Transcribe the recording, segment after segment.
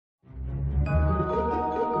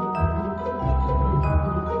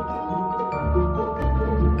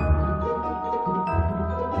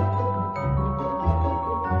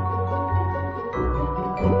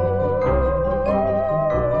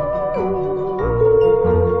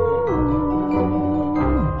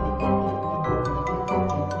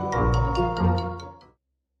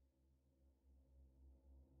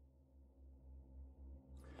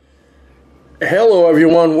Hello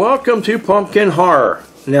everyone, welcome to Pumpkin Horror.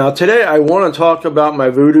 Now today I want to talk about my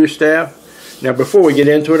voodoo staff. Now before we get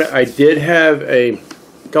into it, I did have a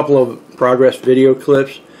couple of progress video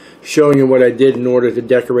clips showing you what I did in order to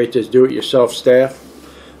decorate this do-it-yourself staff,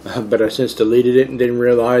 but I since deleted it and didn't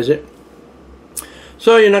realize it.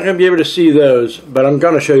 So you're not going to be able to see those, but I'm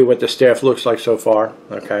going to show you what the staff looks like so far.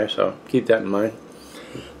 Okay, so keep that in mind.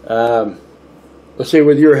 Let's see,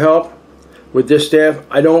 with your help, with this staff,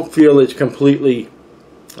 I don't feel it's completely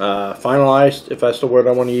finalized, if that's the word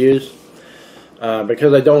I want to use,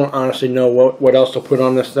 because I don't honestly know what else to put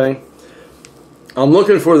on this thing. I'm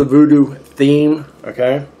looking for the voodoo theme,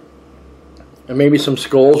 okay, and maybe some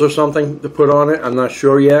skulls or something to put on it. I'm not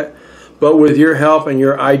sure yet, but with your help and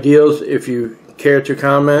your ideas, if you care to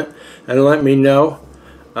comment and let me know.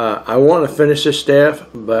 I want to finish this staff,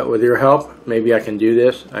 but with your help, maybe I can do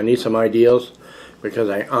this. I need some ideas,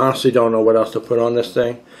 because I honestly don't know what else to put on this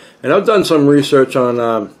thing. And I've done some research on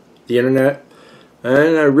the internet,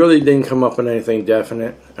 and I really didn't come up with anything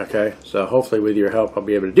definite. Okay, so hopefully with your help I'll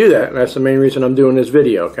be able to do that. And that's the main reason I'm doing this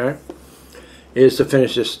video, okay, is to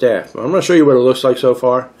finish this staff. I'm going to show you what it looks like so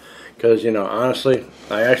far, because, you know, honestly,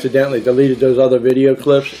 I accidentally deleted those other video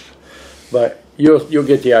clips, but you'll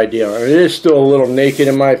get the idea. I mean, it is still a little naked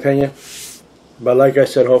in my opinion, but like I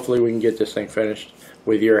said, hopefully we can get this thing finished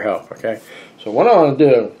with your help, okay? So what I want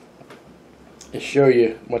to do is show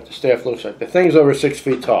you what the staff looks like. The thing's over 6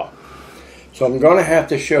 feet tall, so I'm going to have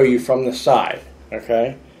to show you from the side,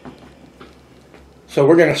 okay? So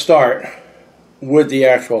we're going to start with the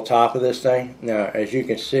actual top of this thing. Now, as you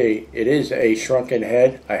can see, it is a shrunken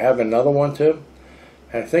head. I have another one too.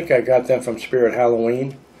 I think I got them from Spirit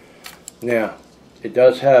Halloween. Now, it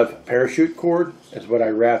does have parachute cord, is what I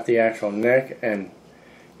wrapped the actual neck and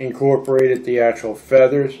incorporated the actual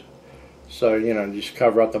feathers. So, you know, just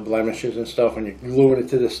cover up the blemishes and stuff when you're gluing it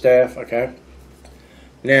to the staff, okay?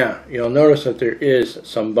 Now, you'll notice that there is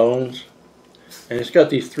some bones, and it's got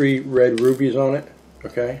these 3 red rubies on it,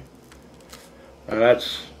 okay? And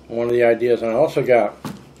that's one of the ideas. And I also got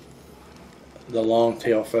the long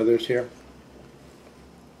tail feathers here,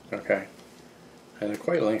 okay? And they're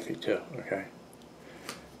quite lengthy too, okay?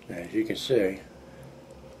 Now, as you can see,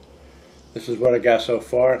 this is what I got so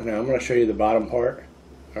far. Now, I'm going to show you the bottom part,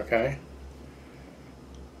 okay?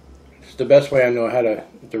 It's the best way I know how to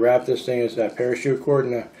wrap this thing is that parachute cord.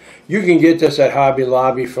 Now, you can get this at Hobby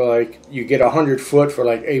Lobby for like, you get 100 foot for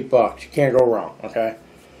like $8. You can't go wrong, okay?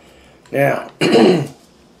 Now,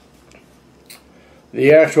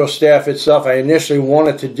 the actual staff itself, I initially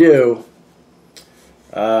wanted to do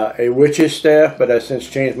a witch's staff, but I since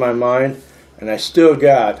changed my mind, and I still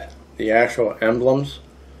got the actual emblems,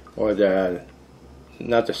 or the,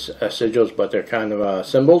 not the sigils, but they're kind of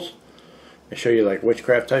symbols. I show you like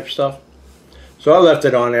witchcraft type stuff. So I left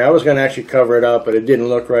it on there. I was going to actually cover it up, but it didn't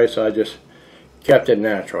look right, so I just kept it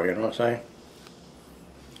natural, you know what I'm saying?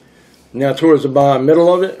 Now towards the bottom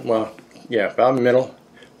middle of it, well, yeah, about middle,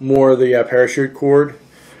 more of the parachute cord,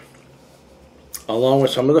 along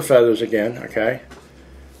with some of the feathers again, okay?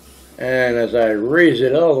 And as I raise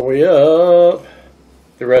it all the way up,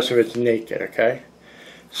 the rest of it's naked, okay?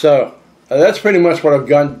 So that's pretty much what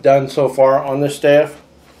I've done so far on this staff.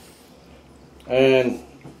 And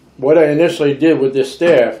what I initially did with this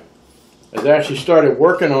staff is I actually started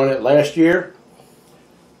working on it last year,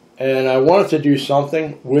 and I wanted to do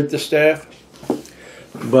something with the staff,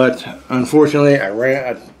 but unfortunately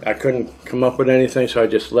I couldn't come up with anything, so I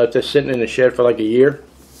just left it sitting in the shed for like a year.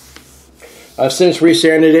 I've since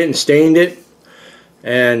resanded it and stained it,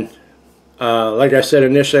 and like I said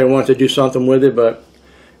initially, I wanted to do something with it, but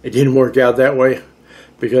it didn't work out that way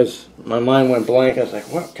because my mind went blank. I was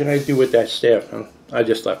like, what can I do with that staff? And I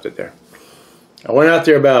just left it there. I went out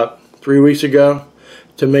there about 3 weeks ago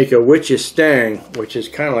to make a witch's stang, which is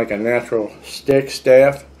kind of like a natural stick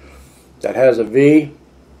staff that has a V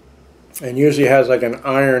and usually has like an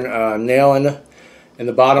iron nail in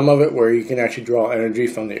the bottom of it where you can actually draw energy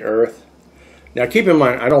from the earth. Now keep in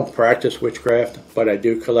mind, I don't practice witchcraft, but I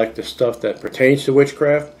do collect the stuff that pertains to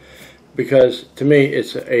witchcraft, because to me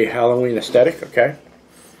it's a Halloween aesthetic, okay?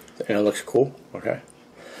 And it looks cool, okay?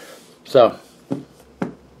 So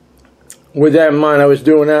with that in mind, I was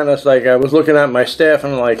doing that, and it's like I was looking at my staff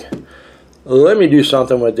and I'm like, let me do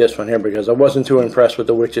something with this one here, because I wasn't too impressed with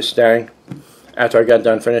the witch's stang after I got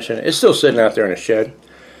done finishing it. It's still sitting out there in the shed.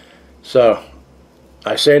 So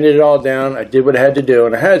I sanded it all down. I did what I had to do,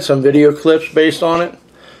 and I had some video clips based on it,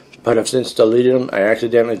 but I've since deleted them. I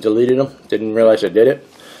accidentally deleted them. Didn't realize I did it.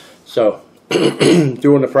 So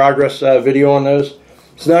doing the progress video on those,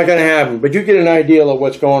 it's not going to happen, but you get an idea of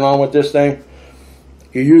what's going on with this thing.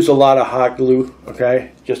 you use a lot of hot glue,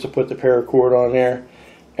 okay, just to put the paracord on there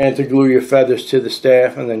and to glue your feathers to the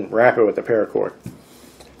staff and then wrap it with the paracord.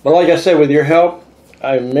 But like I said, with your help,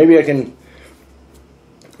 maybe I can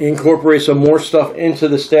incorporate some more stuff into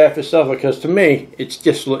the staff itself, because to me,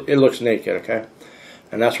 it looks naked, okay?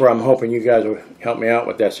 And that's where I'm hoping you guys will help me out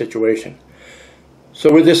with that situation.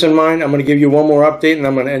 So with this in mind, I'm going to give you one more update and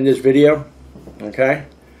I'm going to end this video, okay?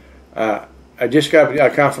 I just got a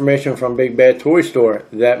confirmation from Big Bad Toy Store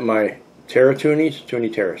that my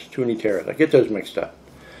Toony-Terrors, I get those mixed up.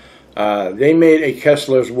 They made a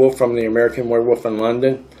Kessler's wolf from the American Werewolf in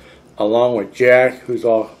London, along with Jack, who's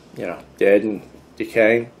all, you know, dead and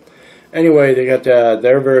decaying. Anyway, they got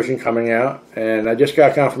their version coming out, and I just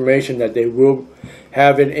got confirmation that they will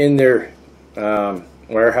have it in their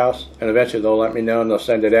warehouse, and eventually they'll let me know and they'll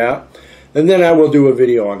send it out. And then I will do a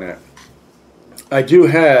video on that. I do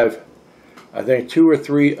have, I think, 2 or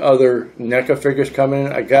 3 other NECA figures coming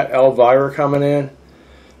in. I got Elvira coming in,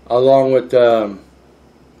 along with,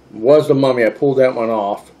 was the Mummy. I pulled that one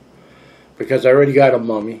off because I already got a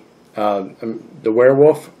Mummy. The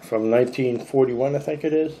werewolf from 1941, I think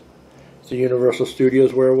it is. It's the Universal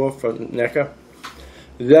Studios werewolf from NECA.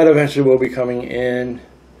 That eventually will be coming in.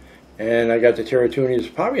 And I got the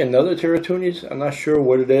Terratoonies, probably another Terratoonies. I'm not sure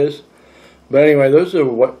what it is. But anyway, those are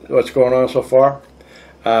what's going on so far.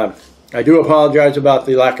 I do apologize about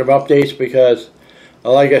the lack of updates because,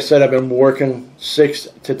 like I said, I've been working 6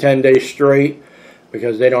 to 10 days straight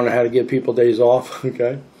because they don't know how to give people days off,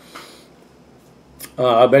 okay?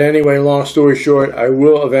 But anyway, long story short, I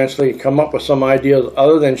will eventually come up with some ideas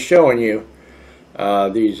other than showing you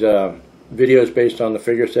these videos based on the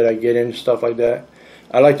figures that I get in and stuff like that.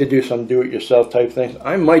 I like to do some do-it-yourself type things.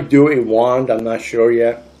 I might do a wand, I'm not sure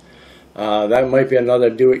yet. That might be another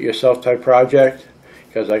do-it-yourself type project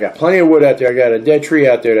because I got plenty of wood out there. I got a dead tree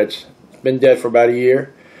out there that's been dead for about a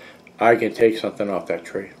year. I can take something off that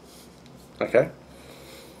tree. Okay?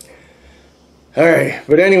 Alright,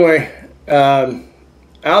 but anyway,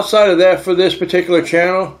 outside of that, for this particular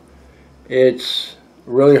channel, it's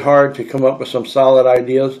really hard to come up with some solid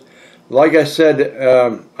ideas. Like I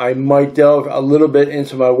said, I might delve a little bit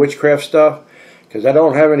into my witchcraft stuff because I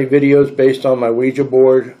don't have any videos based on my Ouija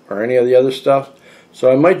board or any of the other stuff. So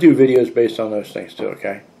I might do videos based on those things too,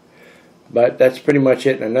 okay? But that's pretty much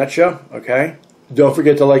it in a nutshell, okay? Don't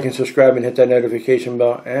forget to like and subscribe and hit that notification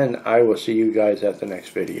bell, and I will see you guys at the next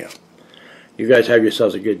video. You guys have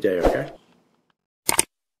yourselves a good day, okay?